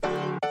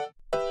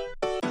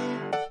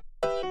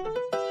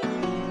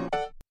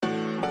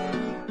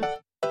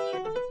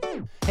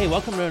Hey,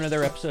 welcome to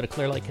another episode of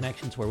Clear Lake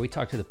Connections, where we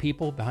talk to the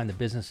people behind the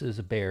businesses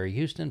of Bay Area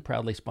Houston,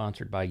 proudly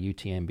sponsored by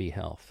UTMB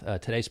Health.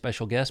 Today's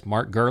special guest,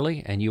 Mark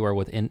Gurley, and you are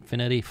with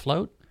Infinity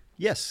Float.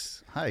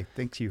 Yes. Hi.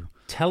 Thank you.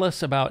 Tell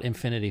us about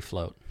Infinity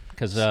Float,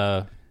 because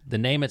the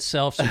name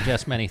itself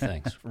suggests many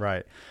things.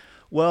 Right.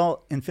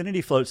 Well,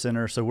 Infinity Float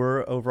Center, so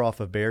we're over off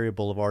of Bay Area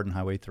Boulevard and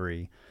Highway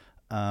 3.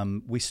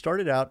 We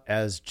started out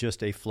as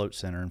just a float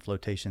center and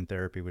flotation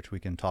therapy, which we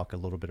can talk a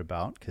little bit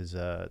about because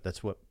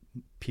that's what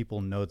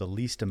people know the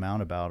least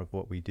amount about of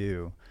what we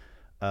do.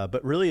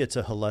 But really, it's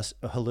a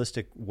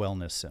holistic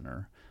wellness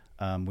center.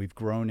 We've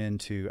grown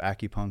into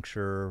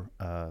acupuncture,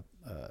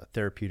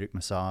 therapeutic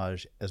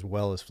massage, as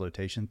well as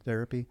flotation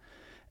therapy.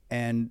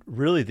 And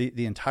really,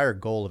 the entire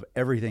goal of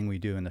everything we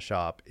do in the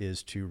shop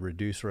is to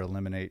reduce or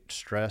eliminate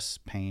stress,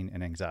 pain,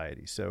 and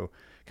anxiety. So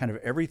kind of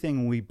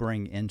everything we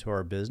bring into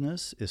our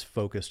business is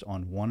focused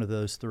on one of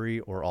those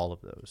three or all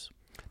of those.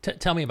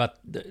 Tell me about,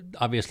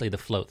 obviously, the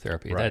float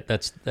therapy. Right.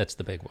 That's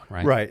the big one,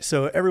 right? Right.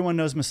 So everyone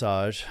knows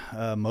massage.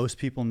 Most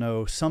people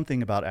know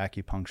something about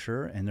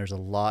acupuncture, and there's a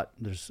lot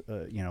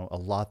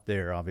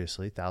there,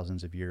 obviously,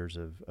 thousands of years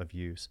of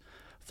use.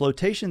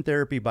 Flotation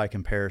therapy, by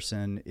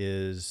comparison,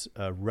 is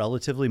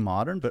relatively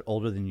modern, but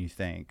older than you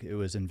think. It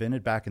was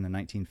invented back in the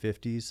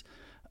 1950s,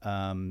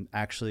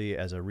 actually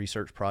as a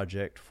research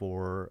project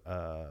for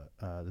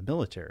the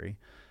military.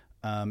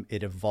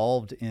 It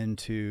evolved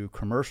into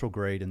commercial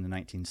grade in the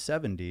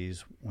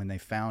 1970s when they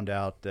found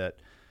out that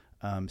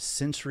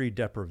sensory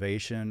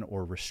deprivation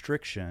or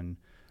restriction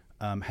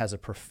has a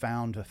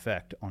profound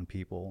effect on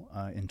people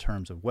in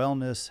terms of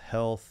wellness,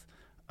 health,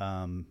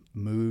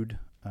 mood,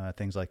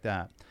 things like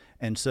that.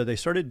 And so they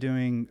started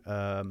doing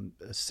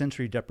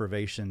sensory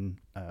deprivation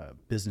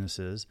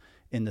businesses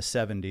in the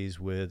 70s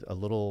with a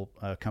little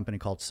company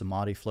called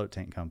Samadhi Float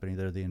Tank Company.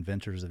 They're the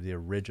inventors of the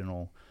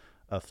original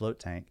float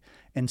tank.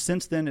 And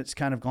since then, it's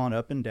kind of gone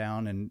up and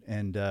down,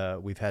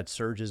 and we've had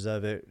surges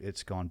of it.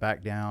 It's gone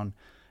back down.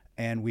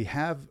 And we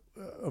have,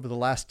 over the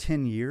last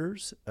 10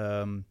 years,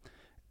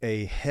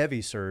 a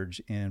heavy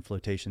surge in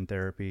flotation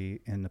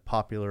therapy in the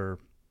popular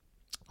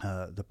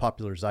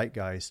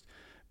zeitgeist,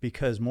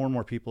 because more and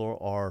more people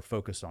are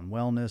focused on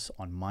wellness,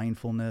 on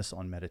mindfulness,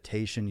 on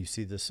meditation. You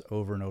see this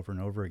over and over and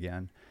over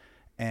again.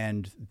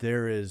 And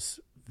there is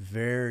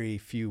very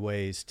few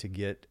ways to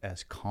get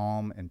as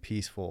calm and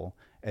peaceful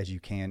as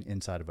you can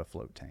inside of a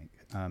float tank.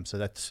 So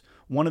that's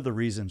one of the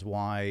reasons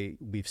why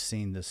we've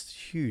seen this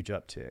huge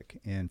uptick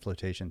in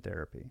flotation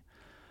therapy.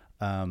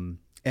 And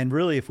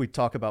really, if we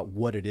talk about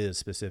what it is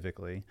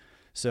specifically,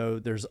 so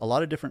there's a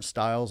lot of different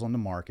styles on the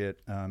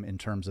market in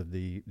terms of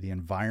the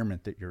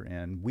environment that you're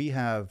in. We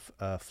have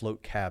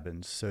float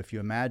cabins. So if you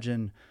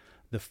imagine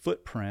the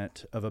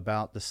footprint of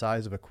about the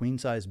size of a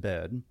queen-size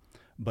bed,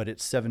 but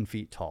it's 7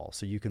 feet tall.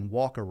 So you can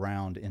walk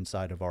around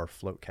inside of our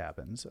float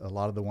cabins. A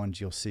lot of the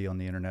ones you'll see on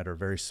the internet are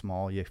very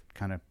small. You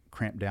kind of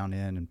cramp down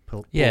in and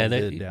pull the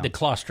lid down. The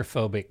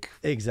claustrophobic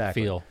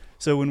feel.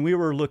 So when we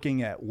were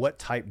looking at what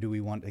type do we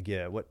want to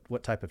get,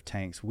 what type of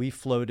tanks, we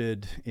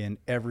floated in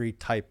every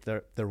type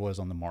that there was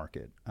on the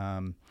market.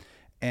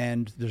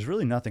 And there's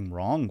really nothing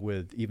wrong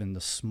with even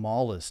the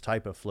smallest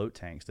type of float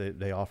tanks.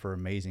 They offer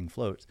amazing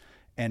floats.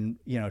 And,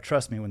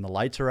 trust me, when the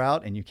lights are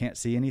out and you can't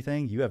see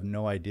anything, you have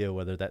no idea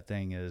whether that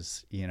thing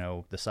is,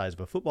 the size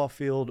of a football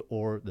field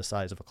or the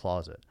size of a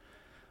closet.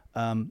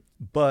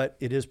 But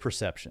it is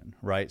perception,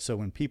 right? So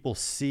when people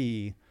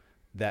see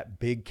that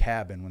big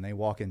cabin, when they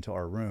walk into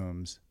our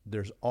rooms,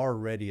 there's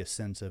already a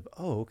sense of,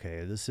 oh,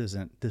 okay, this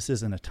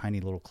isn't a tiny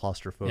little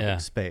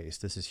claustrophobic space.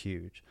 This is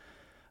huge.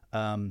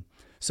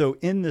 So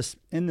in this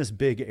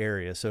big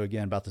area, so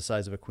again, about the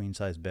size of a queen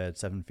size bed,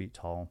 7 feet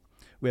tall,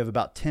 we have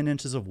about 10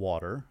 inches of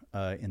water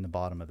in the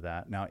bottom of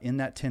that. Now, in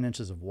that 10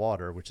 inches of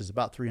water, which is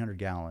about 300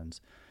 gallons,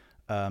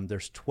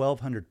 there's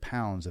 1,200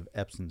 pounds of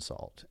Epsom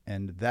salt.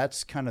 And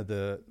that's kind of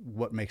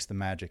what makes the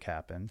magic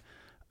happen.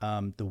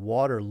 The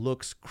water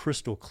looks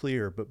crystal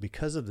clear, but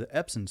because of the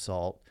Epsom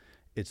salt,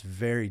 it's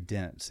very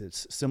dense.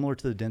 It's similar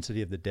to the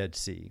density of the Dead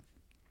Sea.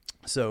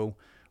 So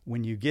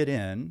when you get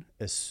in,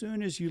 as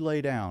soon as you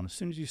lay down, as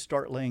soon as you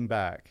start laying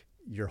back,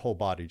 your whole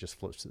body just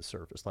floats to the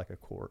surface like a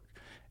cork.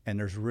 And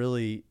there's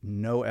really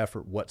no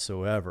effort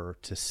whatsoever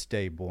to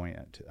stay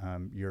buoyant.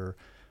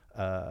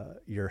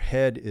 Your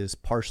head is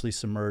partially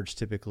submerged,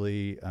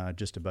 typically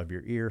just above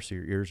your ear, so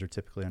your ears are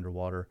typically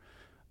underwater.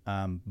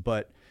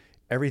 But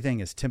everything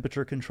is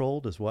temperature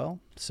controlled as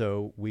well.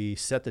 So we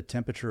set the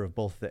temperature of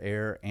both the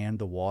air and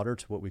the water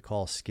to what we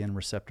call skin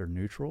receptor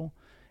neutral.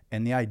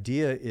 And the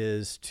idea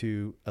is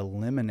to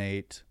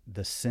eliminate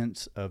the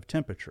sense of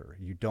temperature.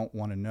 You don't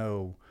want to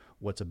know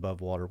what's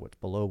above water, what's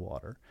below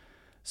water.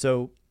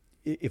 So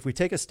if we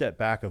take a step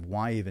back of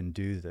why even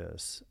do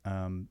this,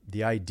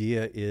 the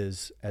idea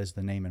is, as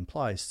the name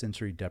implies,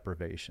 sensory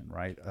deprivation,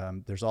 right?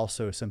 There's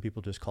also, some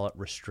people just call it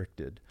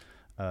restricted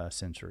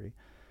sensory.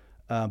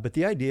 But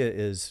the idea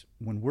is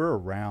when we're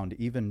around,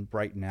 even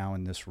right now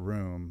in this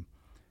room,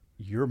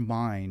 your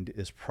mind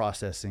is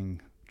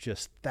processing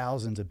just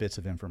thousands of bits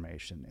of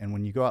information. And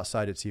when you go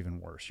outside, it's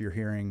even worse. You're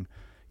hearing,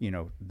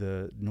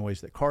 the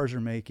noise that cars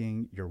are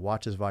making, your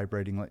watch is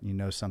vibrating, letting you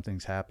know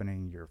something's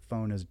happening, your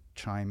phone is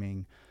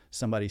chiming,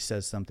 somebody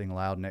says something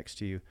loud next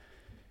to you.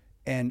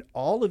 And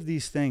all of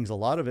these things, a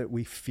lot of it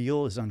we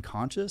feel is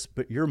unconscious,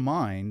 but your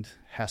mind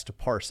has to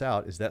parse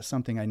out, is that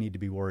something I need to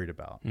be worried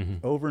about?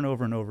 Over and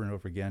over and over and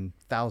over again,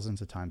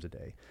 thousands of times a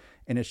day.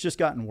 And it's just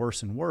gotten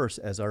worse and worse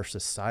as our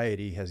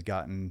society has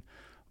gotten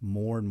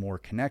more and more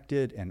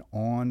connected and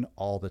on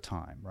all the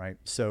time, right?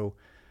 So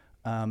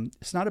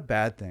it's not a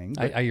bad thing.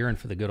 I yearn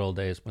for the good old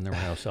days when there were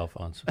no cell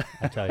phones.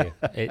 I tell you,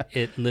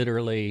 it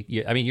literally.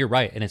 You're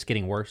right, and it's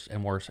getting worse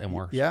and worse and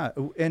worse. Yeah,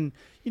 and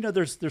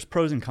there's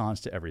pros and cons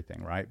to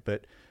everything, right?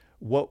 But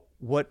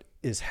what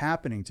is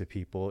happening to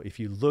people if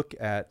you look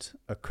at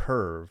a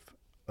curve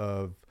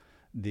of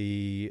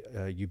the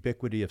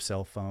ubiquity of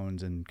cell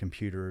phones and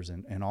computers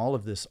and all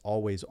of this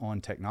always on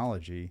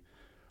technology,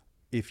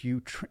 if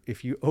you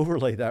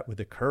overlay that with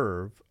a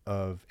curve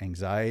of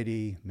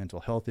anxiety, mental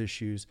health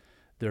issues,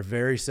 they're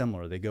very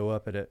similar. They go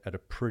up at a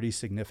pretty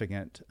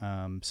significant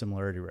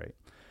similarity rate.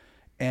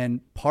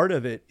 And part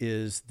of it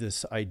is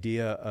this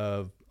idea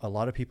of, a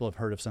lot of people have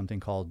heard of something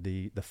called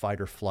the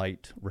fight or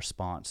flight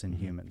response in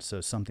humans.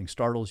 So something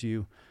startles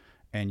you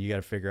and you got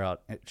to figure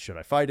out, should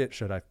I fight it?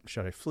 Should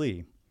I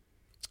flee?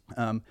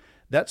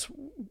 That's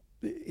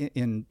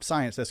in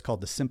science, that's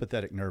called the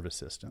sympathetic nervous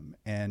system.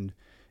 And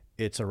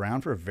it's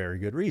around for a very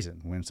good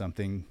reason. When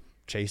something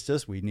chased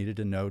us, we needed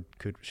to know,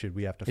 should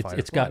we have to fight?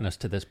 It's gotten us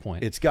to this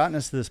point. It's gotten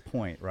us to this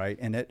point, right?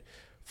 And it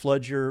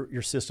floods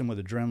your system with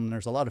adrenaline.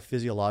 There's a lot of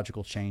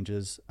physiological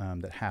changes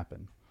that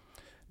happen.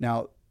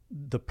 Now,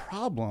 the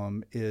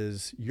problem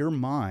is your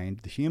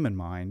mind, the human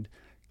mind,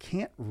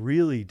 can't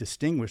really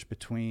distinguish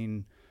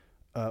between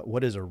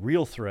what is a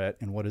real threat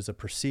and what is a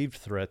perceived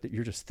threat that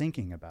you're just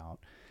thinking about.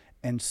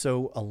 And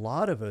so a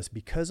lot of us,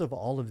 because of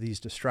all of these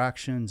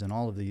distractions and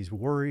all of these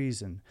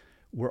worries, and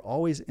we're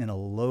always in a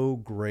low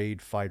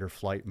grade fight or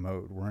flight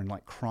mode. We're in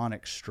like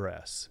chronic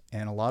stress.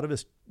 And a lot of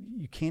us,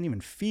 you can't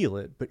even feel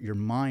it, but your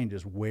mind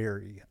is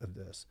wary of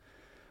this.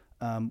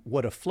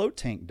 What a float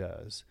tank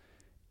does,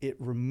 it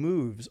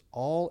removes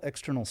all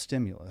external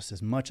stimulus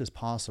as much as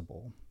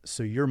possible,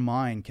 so your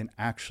mind can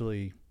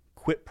actually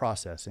quit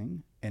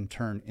processing and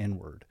turn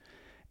inward.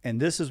 And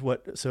this is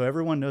so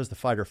everyone knows the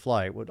fight or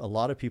flight. What a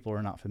lot of people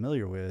are not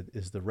familiar with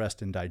is the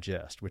rest and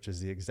digest, which is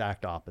the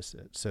exact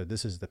opposite. So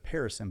this is the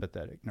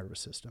parasympathetic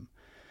nervous system.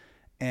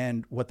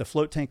 And what the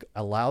float tank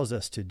allows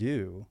us to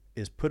do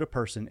is put a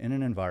person in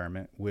an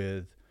environment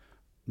with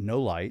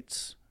no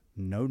lights,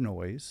 no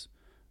noise,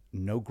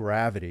 no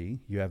gravity.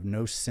 You have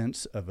no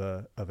sense of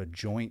a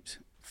joint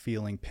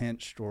feeling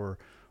pinched or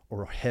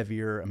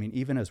heavier. I mean,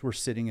 even as we're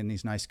sitting in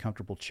these nice,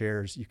 comfortable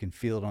chairs, you can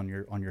feel it on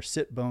your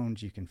sit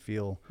bones. You can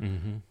feel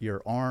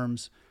your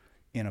arms.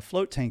 In a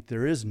float tank,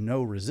 there is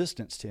no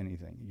resistance to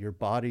anything. Your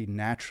body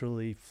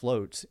naturally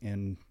floats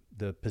in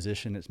the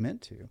position it's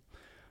meant to.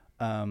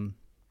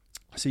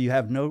 So you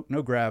have no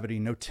gravity,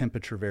 no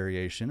temperature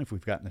variation, if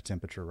we've gotten the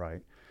temperature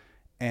right.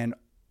 And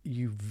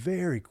you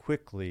very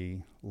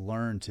quickly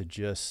learn to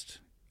just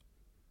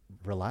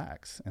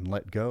relax and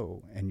let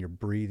go, and your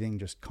breathing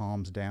just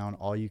calms down.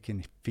 All you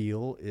can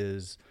feel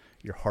is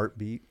your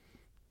heartbeat.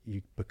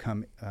 You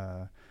become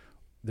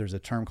there's a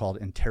term called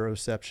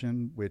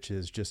interoception, which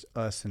is just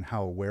us and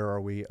how aware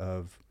are we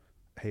of,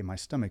 hey, my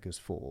stomach is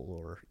full,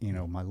 or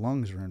my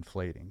lungs are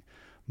inflating.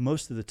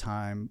 Most of the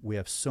time we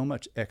have so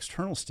much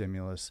external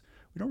stimulus,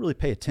 we don't really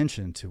pay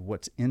attention to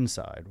what's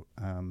inside,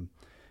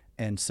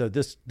 and so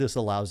this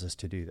allows us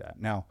to do that.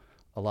 Now,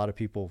 a lot of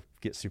people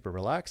get super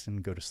relaxed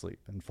and go to sleep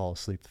and fall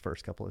asleep the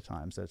first couple of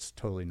times. That's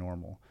totally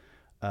normal.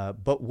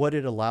 But what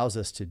it allows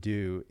us to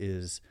do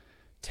is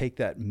take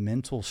that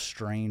mental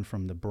strain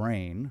from the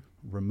brain,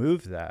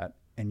 remove that,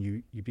 and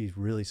you'd be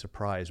really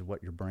surprised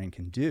what your brain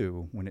can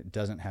do when it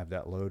doesn't have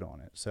that load on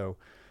it. So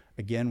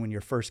again, when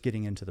you're first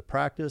getting into the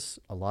practice,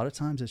 a lot of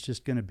times it's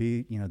just going to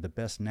be, the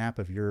best nap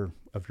of your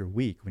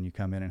week when you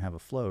come in and have a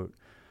float.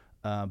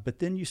 But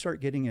then you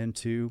start getting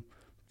into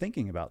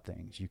thinking about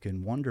things. You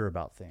can wonder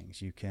about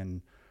things. You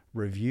can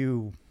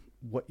review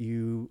what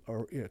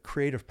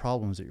creative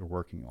problems that you're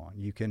working on.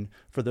 You can,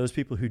 for those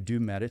people who do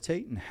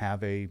meditate and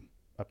have a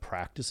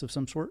practice of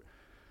some sort,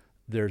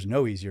 there's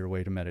no easier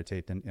way to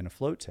meditate than in a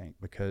float tank,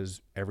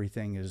 because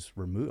everything is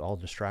removed. All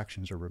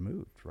distractions are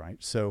removed, right?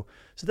 So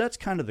that's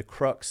kind of the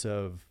crux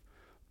of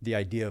the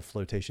idea of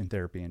flotation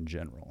therapy in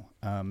general.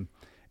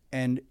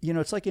 And,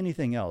 it's like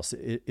anything else.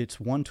 It's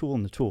one tool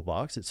in the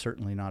toolbox. It's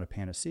certainly not a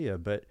panacea,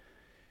 but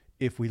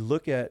if we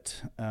look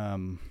at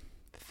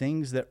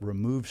things that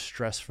remove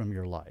stress from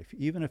your life,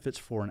 even if it's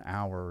for an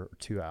hour or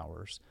 2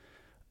 hours,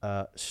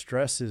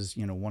 stress is,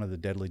 one of the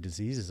deadly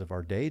diseases of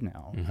our day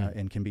now,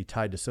 and can be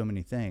tied to so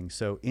many things.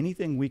 So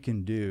anything we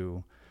can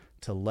do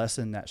to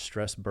lessen that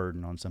stress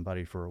burden on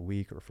somebody for a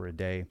week or for a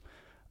day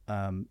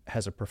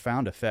has a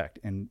profound effect.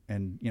 And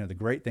the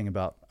great thing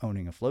about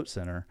owning a float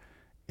center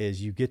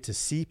is you get to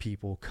see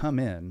people come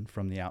in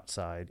from the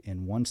outside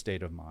in one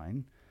state of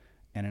mind,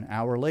 and an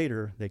hour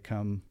later they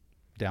come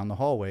down the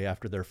hallway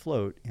after their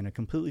float in a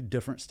completely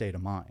different state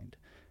of mind.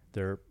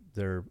 They're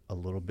They're a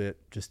little bit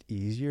just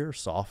easier,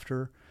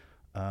 softer,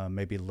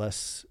 maybe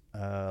less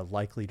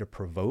likely to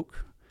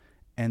provoke.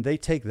 And they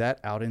take that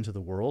out into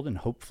the world, and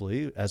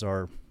hopefully, as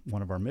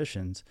one of our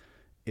missions,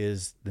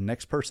 is the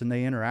next person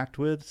they interact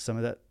with, some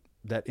of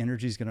that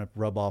energy is going to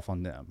rub off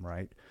on them,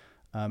 right?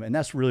 And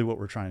that's really what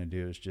we're trying to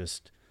do, is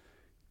just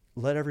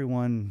let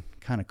everyone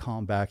kind of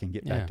calm back and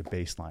get back to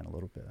baseline a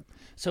little bit.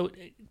 So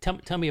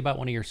tell me about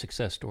one of your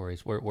success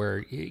stories where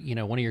one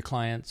of your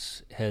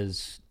clients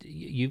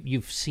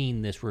you've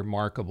seen this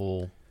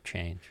remarkable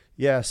change.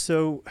 Yeah,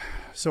 so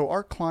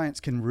our clients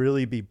can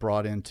really be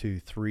brought into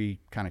three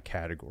kind of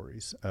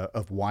categories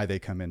of why they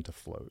come into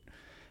float.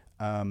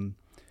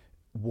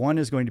 One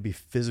is going to be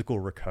physical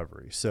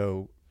recovery.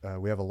 So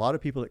we have a lot of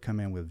people that come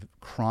in with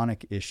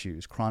chronic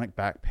issues, chronic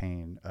back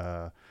pain,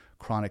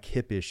 chronic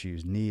hip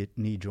issues,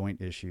 knee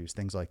joint issues,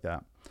 things like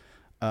that.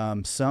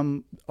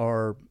 Some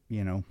are,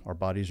 our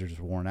bodies are just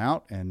worn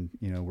out, and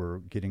we're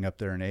getting up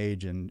there in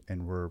age, and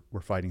we're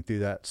fighting through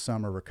that.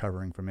 Some are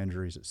recovering from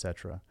injuries,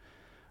 etc.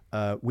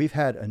 We've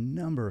had a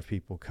number of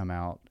people come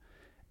out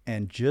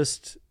and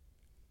just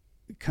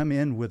come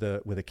in with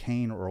a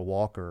cane or a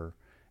walker,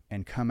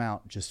 and come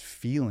out just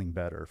feeling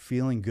better,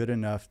 feeling good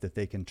enough that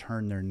they can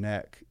turn their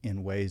neck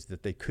in ways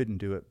that they couldn't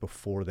do it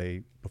before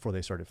they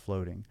started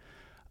floating.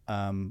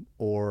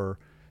 Or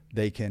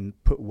they can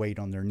put weight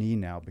on their knee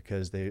now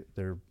because their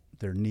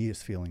knee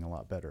is feeling a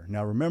lot better.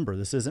 Now, remember,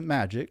 this isn't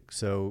magic,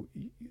 so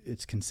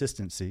it's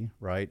consistency,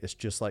 right? It's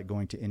just like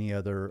going to any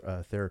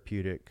other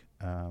therapeutic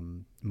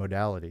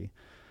modality.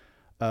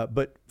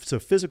 So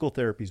physical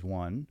therapy is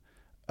one.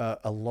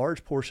 A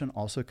large portion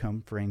also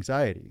come for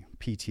anxiety,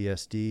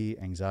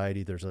 PTSD,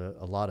 anxiety. There's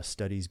a lot of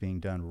studies being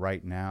done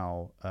right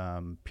now,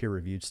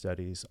 peer-reviewed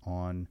studies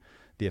on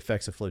the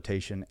effects of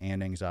flotation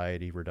and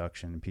anxiety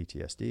reduction in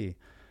PTSD.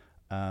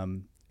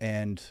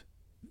 And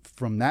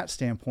from that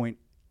standpoint,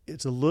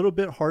 it's a little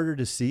bit harder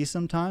to see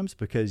sometimes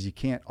because you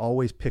can't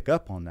always pick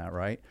up on that,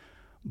 right?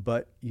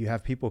 But you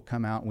have people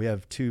come out, and we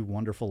have 2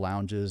 wonderful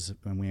lounges,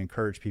 and we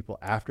encourage people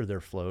after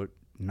their float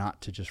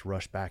not to just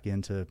rush back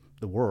into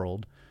the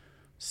world.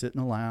 Sit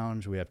in a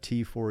lounge. We have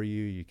tea for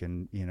you. You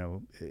can,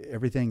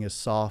 everything is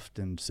soft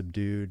and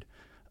subdued,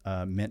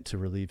 meant to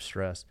relieve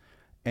stress.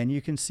 And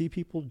you can see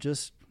people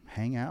just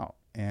hang out.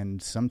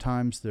 And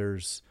sometimes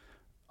there's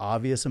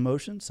obvious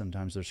emotions.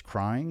 Sometimes there's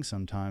crying.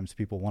 Sometimes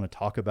people want to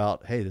talk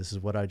about, hey, this is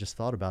what I just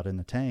thought about in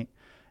the tank.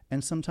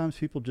 And sometimes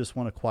people just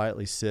want to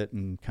quietly sit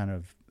and kind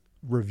of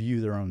review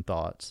their own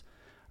thoughts.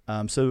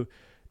 So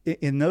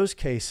in those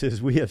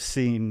cases, we have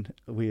seen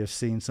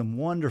some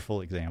wonderful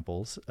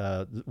examples.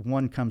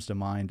 One comes to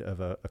mind of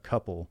a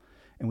couple,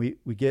 and we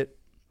get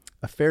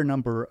a fair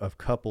number of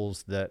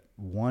couples that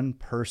one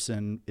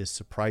person is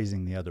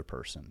surprising the other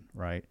person,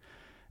 right?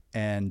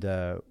 And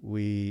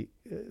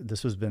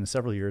this was been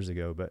several years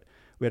ago, but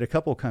we had a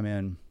couple come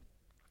in.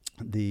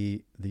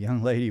 The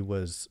young lady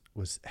was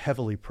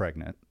heavily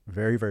pregnant,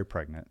 very, very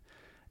pregnant.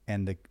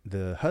 And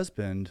the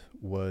husband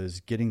was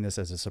getting this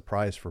as a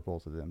surprise for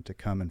both of them to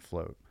come and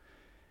float.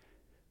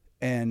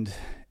 And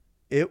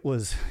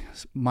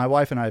my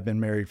wife and I have been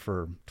married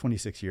for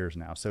 26 years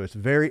now. So it's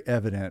very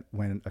evident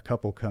when a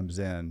couple comes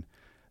in,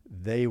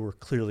 they were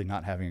clearly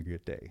not having a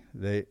good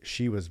day.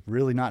 She was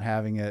really not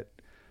having it.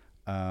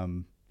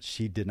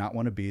 She did not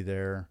want to be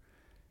there.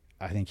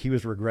 I think he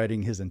was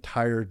regretting his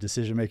entire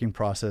decision-making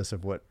process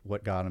of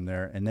what got him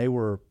there. And they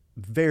were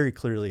very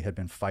clearly had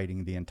been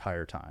fighting the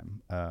entire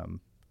time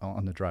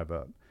on the drive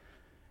up.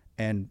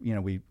 And,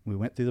 we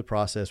went through the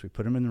process. We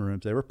put them in the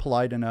rooms. They were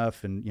polite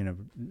enough and,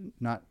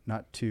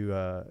 not too,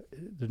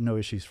 there's no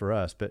issues for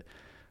us. But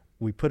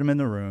we put them in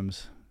the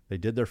rooms. They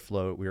did their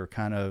float. We were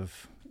kind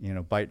of,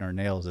 biting our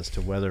nails as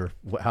to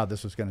how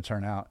this was going to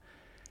turn out.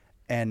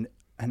 And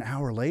an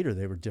hour later,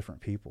 they were different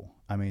people.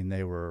 I mean,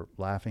 they were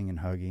laughing and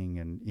hugging,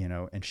 and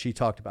and she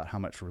talked about how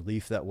much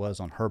relief that was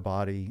on her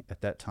body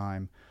at that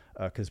time,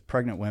 because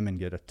pregnant women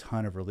get a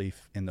ton of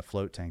relief in the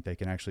float tank. They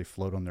can actually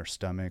float on their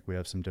stomach. We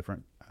have some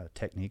different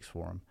techniques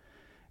for them,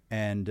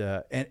 and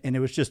it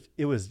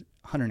was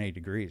 180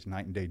 degrees,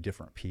 night and day,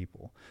 different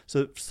people.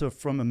 So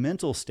from a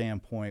mental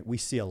standpoint, we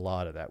see a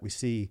lot of that. We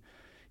see,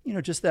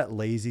 just that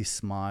lazy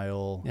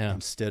smile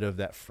instead of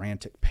that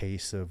frantic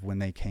pace of when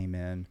they came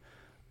in.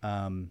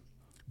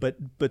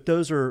 But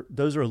those are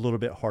a little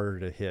bit harder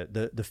to hit.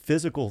 The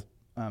physical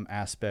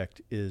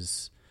aspect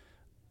is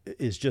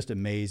just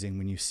amazing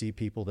when you see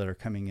people that are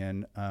coming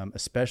in.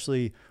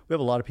 Especially, we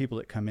have a lot of people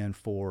that come in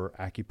for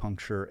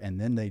acupuncture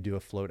and then they do a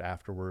float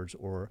afterwards,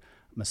 or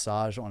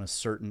massage on a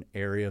certain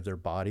area of their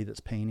body that's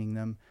paining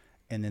them,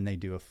 and then they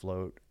do a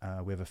float.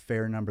 We have a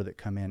fair number that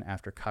come in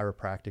after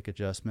chiropractic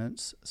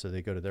adjustments, so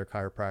they go to their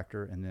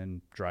chiropractor and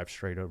then drive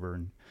straight over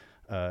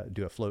and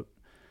do a float.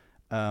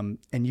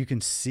 And you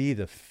can see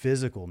the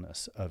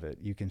physicalness of it.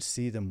 You can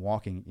see them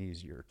walking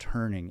easier,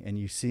 turning, and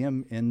you see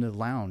them in the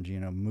lounge,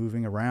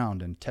 moving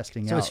around and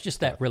testing out. So it's just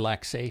that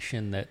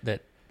relaxation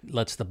that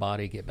lets the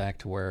body get back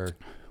to where...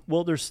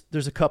 Well, there's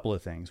a couple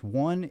of things.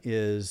 One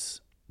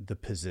is the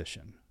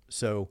position.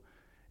 So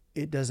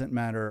it doesn't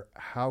matter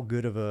how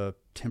good of a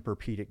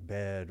Tempur-Pedic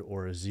bed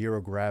or a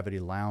zero gravity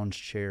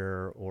lounge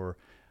chair or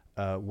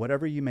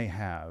whatever you may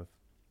have,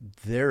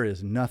 there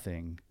is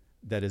nothing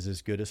that is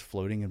as good as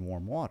floating in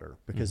warm water,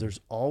 because there's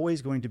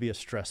always going to be a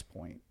stress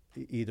point.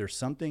 Either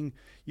something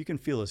you can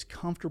feel as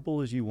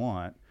comfortable as you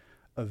want,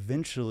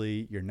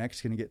 eventually your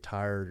neck's going to get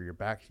tired, or your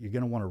back, you're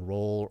going to want to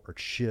roll or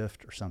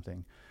shift or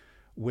something.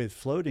 With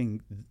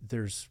floating,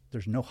 there's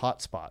no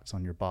hot spots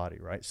on your body,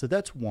 right? So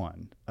that's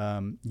one.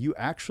 You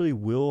actually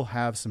will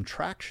have some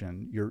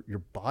traction. Your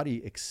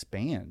body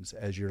expands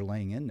as you're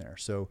laying in there.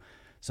 So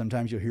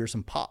sometimes you'll hear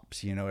some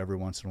pops, every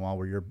once in a while,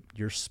 where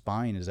your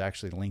spine is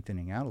actually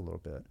lengthening out a little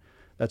bit.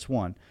 That's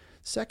one.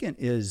 Second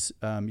is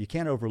you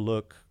can't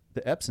overlook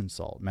the Epsom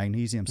salt,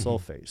 magnesium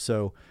sulfate.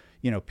 So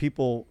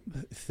people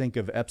think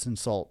of Epsom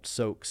salt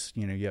soaks.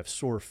 You have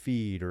sore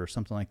feet or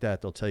something like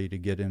that. They'll tell you to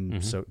get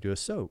in, do a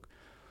soak.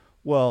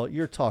 Well,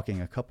 you're talking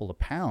a couple of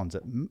pounds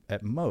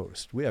at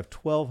most. We have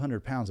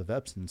 1,200 pounds of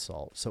Epsom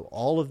salt. So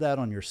all of that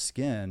on your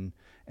skin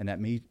and that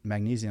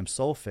magnesium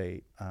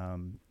sulfate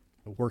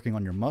working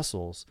on your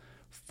muscles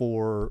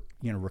for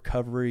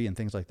recovery and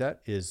things like that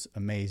is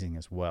amazing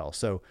as well.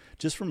 So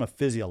just from a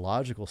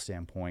physiological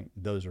standpoint,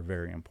 those are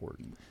very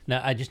important.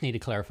 Now, I just need to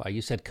clarify.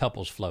 You said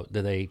couples float.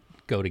 Do they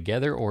go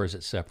together or is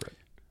it separate?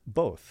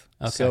 Both.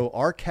 Okay. So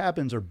our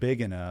cabins are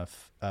big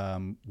enough.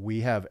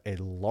 We have a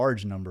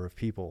large number of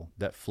people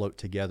that float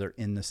together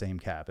in the same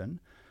cabin,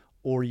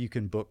 or you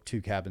can book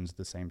 2 cabins at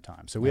the same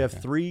time. So we have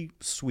 3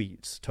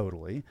 suites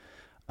totally.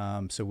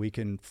 So we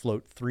can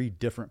float 3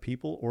 different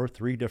people or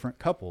 3 different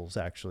couples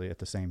actually at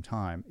the same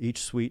time. Each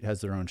suite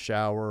has their own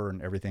shower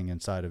and everything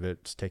inside of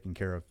it's taken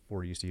care of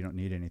for you, so you don't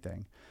need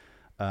anything.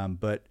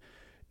 But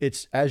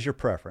it's as your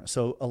preference.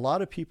 So a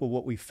lot of people,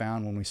 what we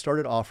found when we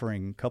started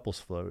offering couples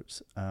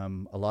floats,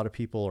 a lot of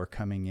people are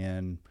coming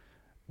in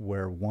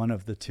where one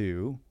of the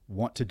two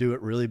want to do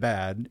it really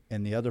bad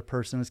and the other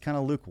person is kind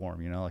of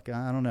lukewarm, like,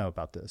 I don't know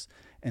about this.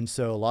 And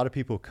so a lot of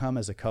people come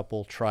as a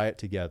couple, try it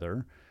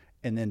together,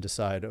 and then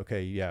decide,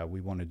 okay, yeah,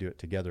 we want to do it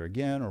together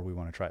again, or we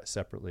want to try it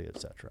separately,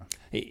 etc.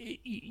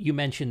 You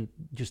mentioned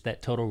just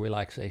that total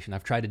relaxation.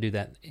 I've tried to do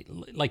that,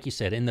 like you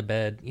said, in the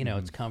bed.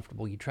 It's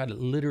comfortable. You try to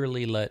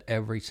literally let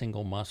every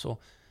single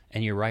muscle,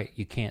 and you're right,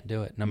 you can't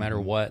do it. No matter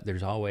what,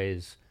 there's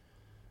always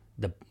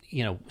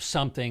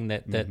something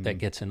that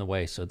gets in the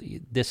way. So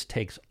this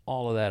takes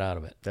all of that out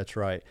of it. That's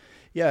right.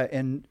 Yeah,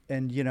 and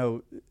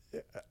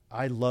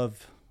I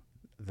love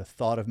the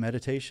thought of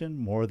meditation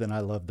more than I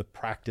love the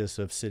practice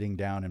of sitting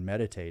down and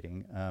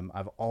meditating.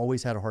 I've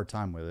always had a hard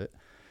time with it.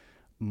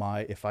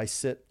 If I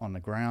sit on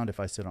the ground, if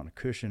I sit on a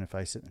cushion, if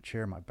I sit in a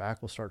chair, my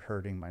back will start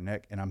hurting, my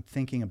neck, and I'm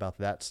thinking about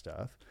that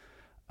stuff.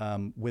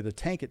 With a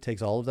tank, it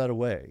takes all of that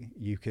away.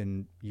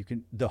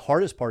 The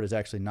hardest part is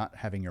actually not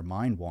having your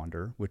mind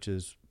wander, which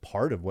is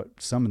part of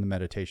what some of the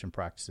meditation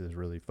practices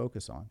really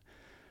focus on.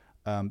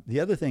 The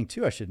other thing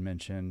too, I should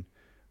mention,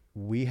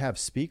 we have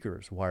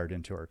speakers wired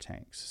into our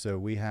tanks. So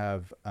we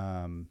have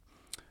there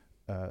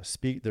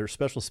are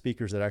special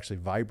speakers that actually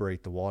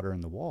vibrate the water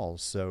in the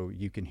walls, so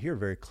you can hear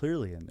very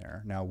clearly in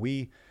there. Now,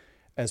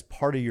 as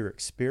part of your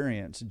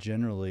experience,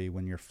 generally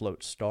when your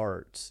float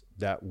starts,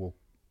 that will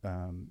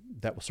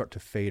start to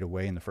fade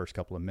away in the first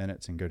couple of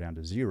minutes and go down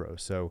to 0.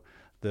 So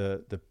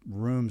the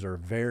rooms are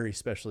very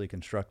specially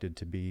constructed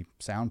to be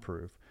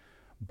soundproof.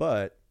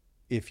 But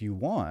if you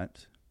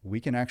want,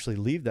 we can actually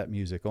leave that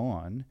music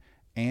on,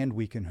 and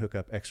we can hook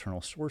up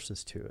external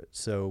sources to it.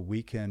 So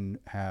we can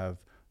have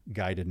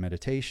guided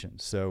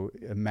meditations. So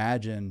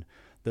imagine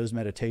those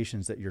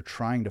meditations that you're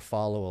trying to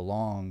follow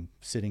along,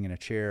 sitting in a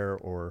chair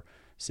or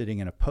sitting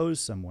in a pose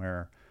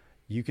somewhere.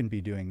 You can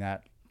be doing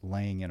that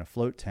laying in a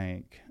float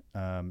tank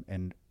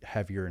and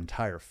have your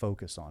entire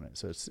focus on it.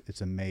 So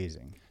it's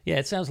amazing. Yeah,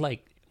 it sounds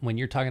like when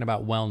you're talking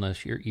about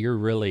wellness, you're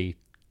really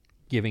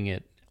giving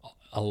it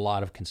a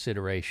lot of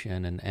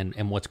consideration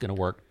and what's going to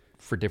work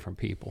for different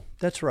people.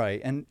 That's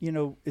right. And,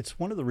 it's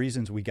one of the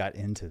reasons we got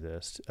into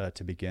this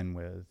to begin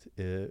with.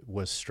 It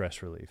was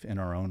stress relief in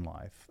our own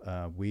life.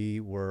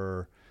 We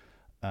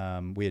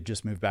had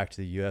just moved back to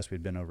the U.S.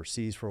 We'd been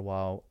overseas for a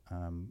while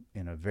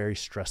in a very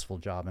stressful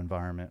job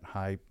environment,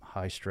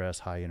 high stress,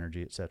 high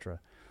energy, et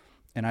cetera.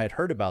 And I had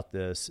heard about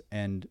this,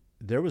 and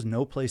there was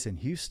no place in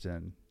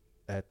Houston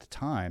at the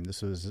time.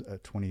 This was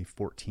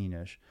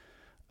 2014-ish.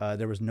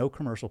 There was no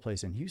commercial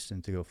place in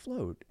Houston to go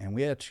float. And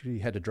we actually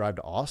had to drive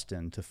to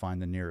Austin to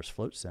find the nearest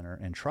float center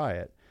and try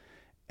it.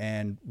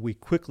 And we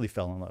quickly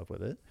fell in love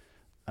with it.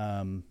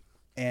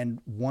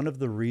 And one of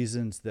the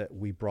reasons that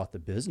we brought the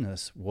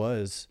business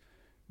was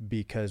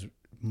because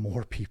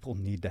more people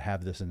need to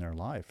have this in their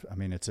life. I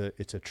mean, it's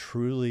a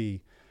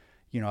truly,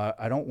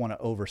 I don't want to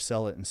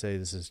oversell it and say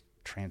this is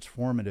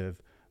transformative,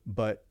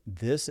 but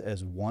this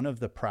as one of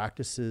the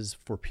practices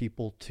for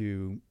people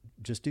to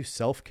just do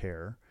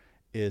self-care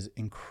is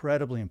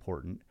incredibly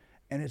important,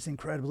 and it's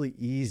incredibly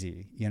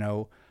easy.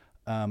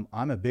 I'm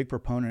a big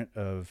proponent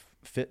of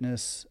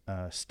fitness,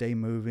 stay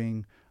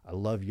moving. I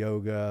love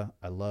yoga.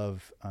 I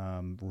love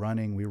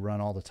running. We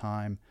run all the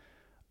time.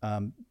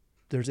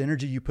 There's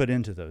energy you put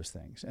into those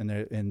things,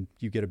 and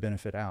you get a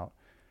benefit out.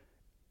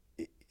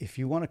 if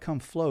you want to come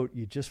float,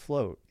 you just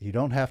float. You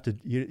don't have to.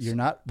 You're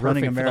not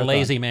running a Perfect for marathon. the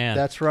lazy man.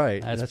 That's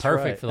right. That's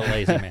perfect right. for the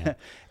lazy man.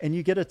 And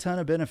you get a ton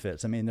of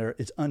benefits. I mean,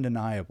 it's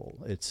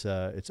undeniable. It's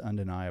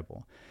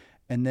undeniable.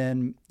 And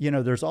then,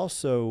 there's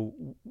also,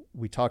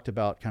 we talked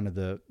about kind of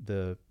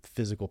the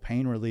physical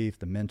pain relief,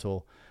 the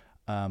mental.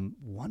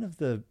 One of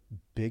the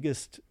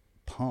biggest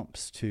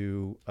pumps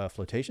to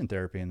flotation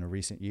therapy in the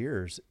recent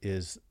years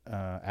is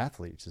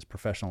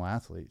professional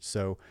athletes.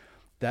 So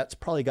that's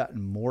probably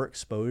gotten more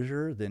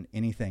exposure than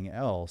anything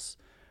else,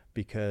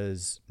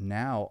 because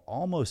now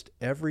almost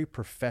every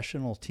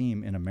professional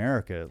team in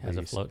America has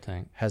a float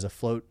tank. Has a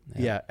float,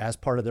 as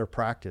part of their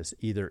practice,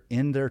 either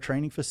in their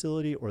training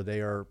facility or they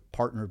are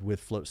partnered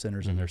with float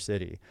centers in their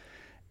city.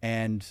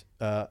 And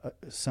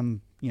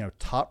some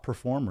top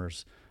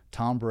performers,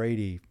 Tom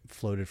Brady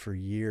floated for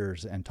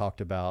years and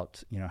talked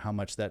about how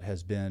much that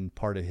has been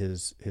part of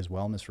his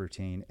wellness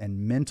routine and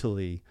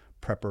mentally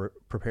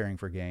preparing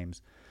for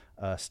games.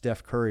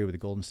 Steph Curry with the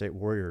Golden State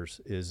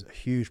Warriors is a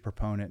huge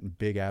proponent and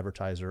big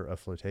advertiser of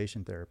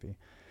flotation therapy.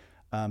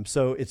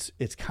 So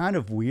it's kind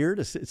of weird.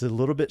 It's a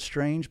little bit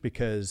strange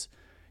because,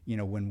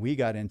 when we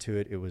got into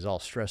it, it was all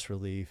stress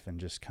relief and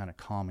just kind of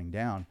calming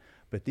down.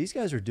 But these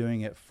guys are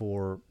doing it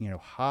for,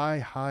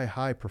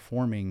 high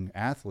performing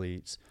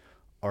athletes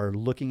are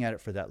looking at it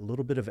for that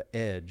little bit of an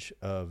edge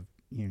of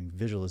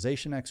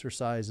visualization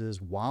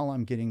exercises while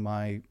I'm getting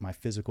my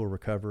physical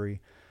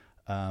recovery.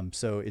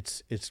 So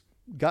it's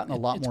gotten a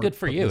lot more. It's good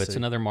for publicity. you. It's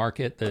another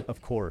market that,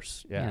 of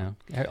course, yeah.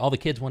 All the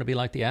kids want to be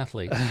like the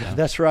athletes. So.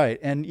 That's right.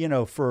 And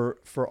for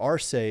our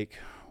sake,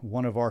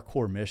 one of our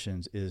core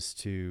missions is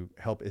to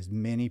help as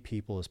many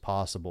people as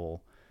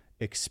possible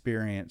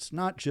experience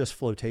not just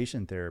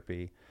flotation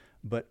therapy,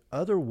 but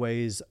other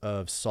ways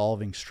of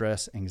solving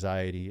stress,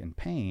 anxiety, and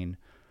pain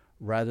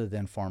rather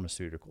than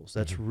pharmaceuticals.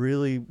 That's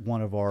really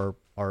one of our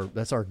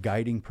that's our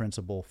guiding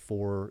principle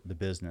for the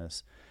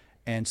business.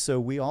 And so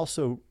we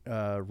also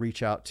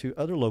reach out to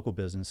other local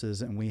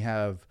businesses, and we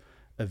have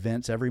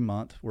events every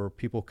month where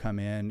people come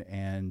in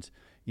and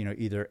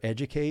either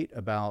educate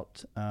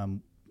about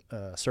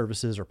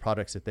services or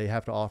products that they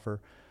have to offer,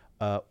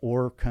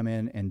 or come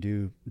in and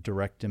do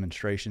direct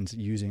demonstrations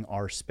using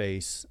our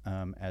space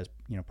as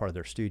part of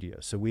their studio.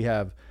 So we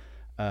have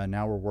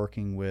now we're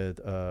working with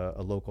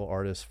a local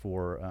artist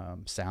for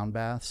sound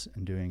baths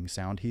and doing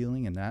sound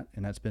healing, and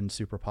that's been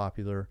super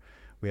popular.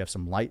 We have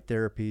some light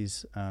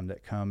therapies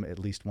that come at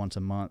least once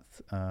a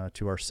month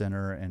to our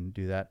center and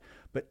do that.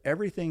 But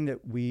everything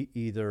that we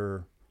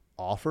either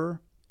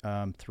offer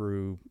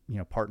through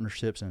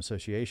partnerships and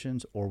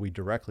associations, or we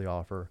directly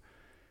offer,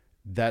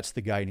 that's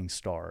the guiding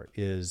star.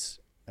 Is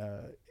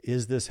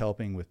this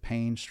helping with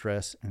pain,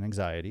 stress, and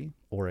anxiety,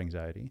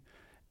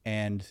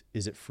 and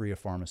is it free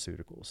of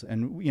pharmaceuticals?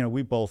 And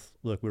we both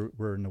look.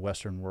 We're in the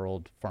Western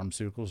world.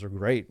 Pharmaceuticals are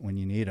great when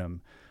you need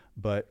them,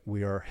 but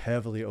we are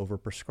heavily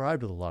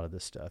overprescribed with a lot of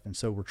this stuff. And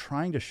so we're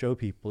trying to show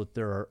people that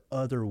there are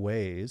other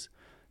ways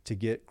to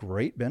get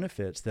great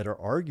benefits that are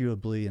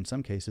arguably, in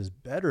some cases,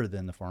 better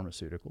than the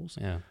pharmaceuticals,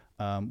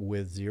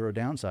 with zero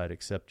downside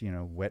except,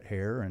 wet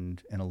hair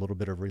and a little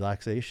bit of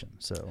relaxation.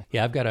 So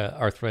yeah, I've got an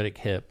arthritic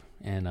hip,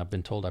 and I've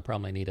been told I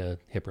probably need a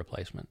hip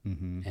replacement.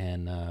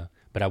 And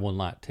but I will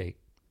not take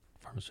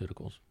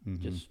pharmaceuticals.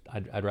 Just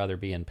I'd rather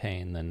be in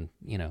pain than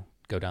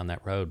go down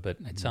that road. But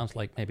it sounds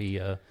like maybe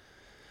a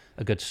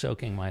good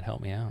soaking might help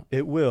me out.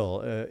 It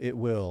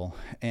will.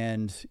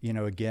 And,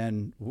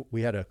 again,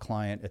 we had a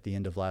client at the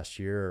end of last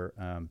year.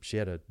 She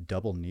had a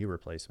double knee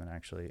replacement,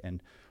 actually,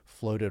 and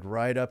floated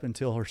right up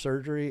until her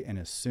surgery. And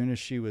as soon as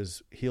she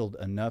was healed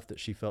enough that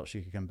she felt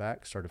she could come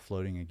back, started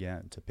floating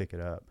again to pick it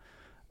up,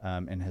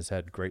 and has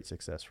had great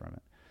success from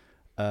it.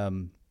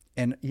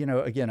 And,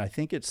 again, I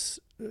think it's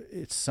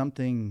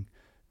something,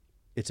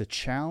 it's a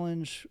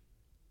challenge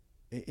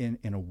in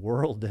a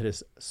world that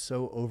is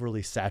so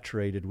overly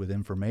saturated with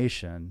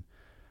information,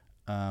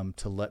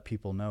 to let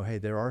people know, hey,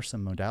 there are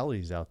some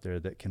modalities out there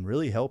that can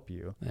really help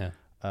you. Yeah.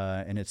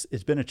 And it's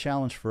been a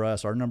challenge for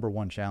us. Our number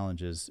one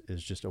challenge is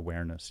just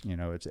awareness.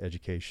 It's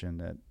education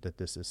that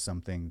this is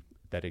something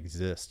that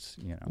exists.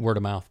 Word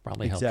of mouth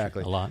probably helps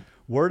you a lot.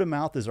 Word of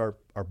mouth is our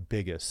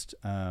biggest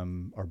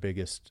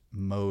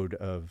mode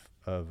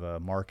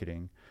of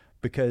marketing,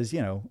 because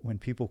when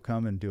people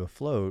come and do a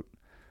float,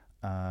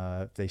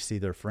 if they see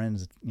their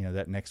friends,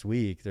 that next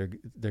week, they're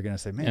going to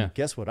say, man,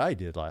 guess what I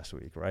did last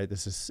week, right?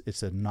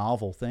 It's a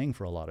novel thing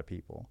for a lot of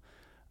people.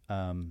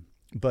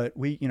 But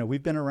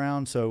we've been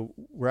around, so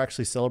we're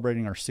actually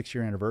celebrating our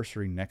 6-year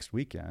anniversary next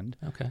weekend.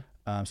 Okay.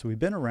 So we've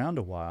been around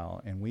a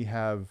while, and we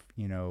have,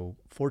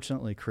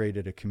 fortunately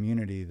created a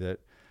community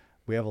that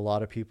we have a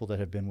lot of people that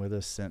have been with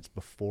us since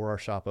before our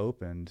shop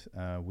opened.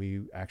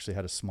 We actually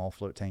had a small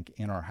float tank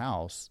in our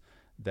house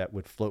that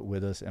would float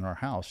with us in our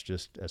house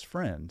just as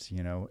friends,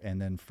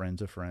 and then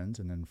friends of friends,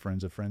 and then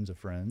friends of friends of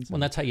friends. Well,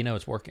 that's how you know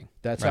it's working.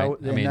 That's right?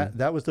 how,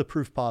 that was the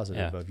proof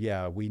positive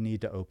of, we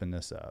need to open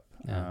this up.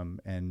 Yeah.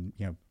 And,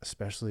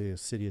 especially a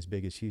city as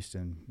big as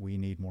Houston, we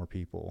need more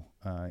people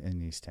in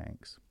these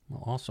tanks.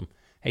 Well, awesome.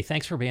 Hey,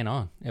 thanks for being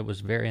on. It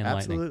was very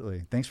enlightening.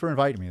 Absolutely. Thanks for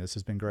inviting me. This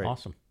has been great.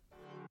 Awesome.